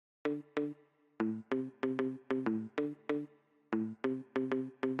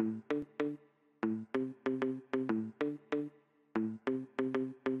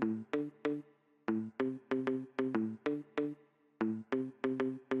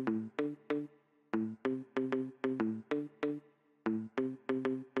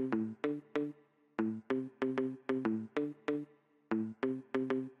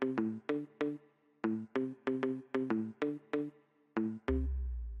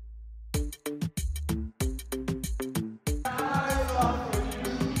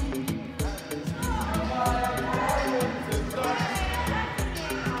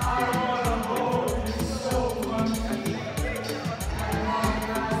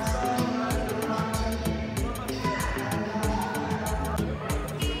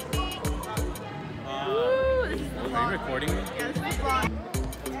recording me? Yeah, this is vlog.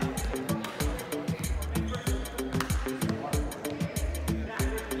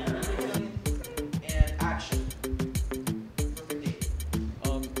 And action. Perfect date.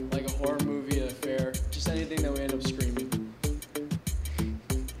 Like a horror movie, an affair, just anything that we end up screaming.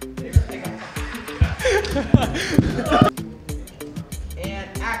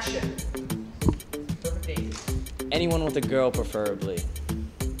 And action. Perfect date. Anyone with a girl, preferably.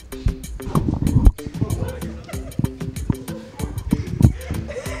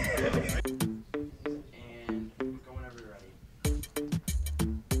 And go whenever you're ready.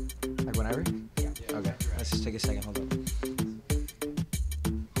 Like whenever? Yeah. Okay, let's just take a second, hold on.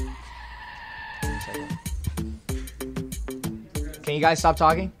 Give me a second. Can you guys stop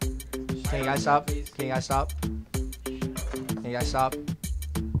talking? Can you guys stop? Can you guys stop? Can you guys stop?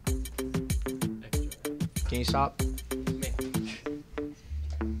 Can you stop?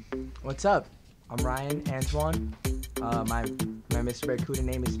 What's up? I'm Ryan Antoine. My Mr. Barracuda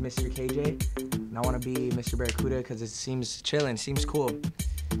name is Mr. KJ. And I want to be Mr. Barracuda because it seems chillin', seems cool.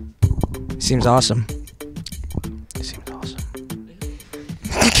 It seems awesome. It seems awesome.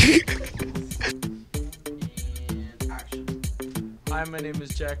 And action. Hi, my name is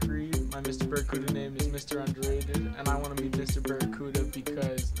Jack Reef. My Mr. Barracuda name is Mr. Underrated, and I want to be Mr. Barracuda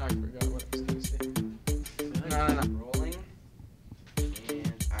because I forgot what I was going to say. No. Rolling.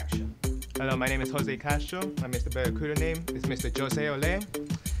 And action. Hello, my name is Jose Castro. My Mr. Barracuda name is Mr. Jose Ole.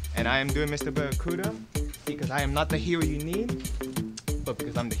 And I am doing Mr. Barracuda because I am not the hero you need, but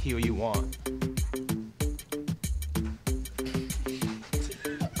because I'm the hero you want.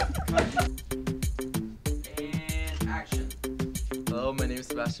 And action. Hello, my name is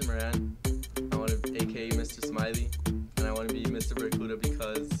Sebastian Moran. I want to, aka Mr. Smiley, and I want to be Mr. Barracuda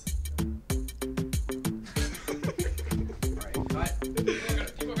because. Alright, cut.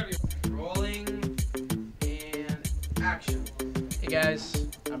 Rolling. And action. Hey guys,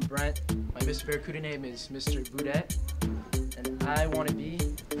 I'm Brent. My Mr. Barracuda name is Mr. Boudet, and I want to be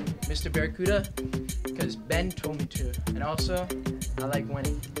Mr. Barracuda because Ben told me to, and also I like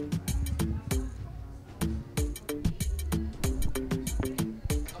winning.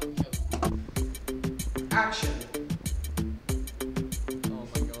 Action.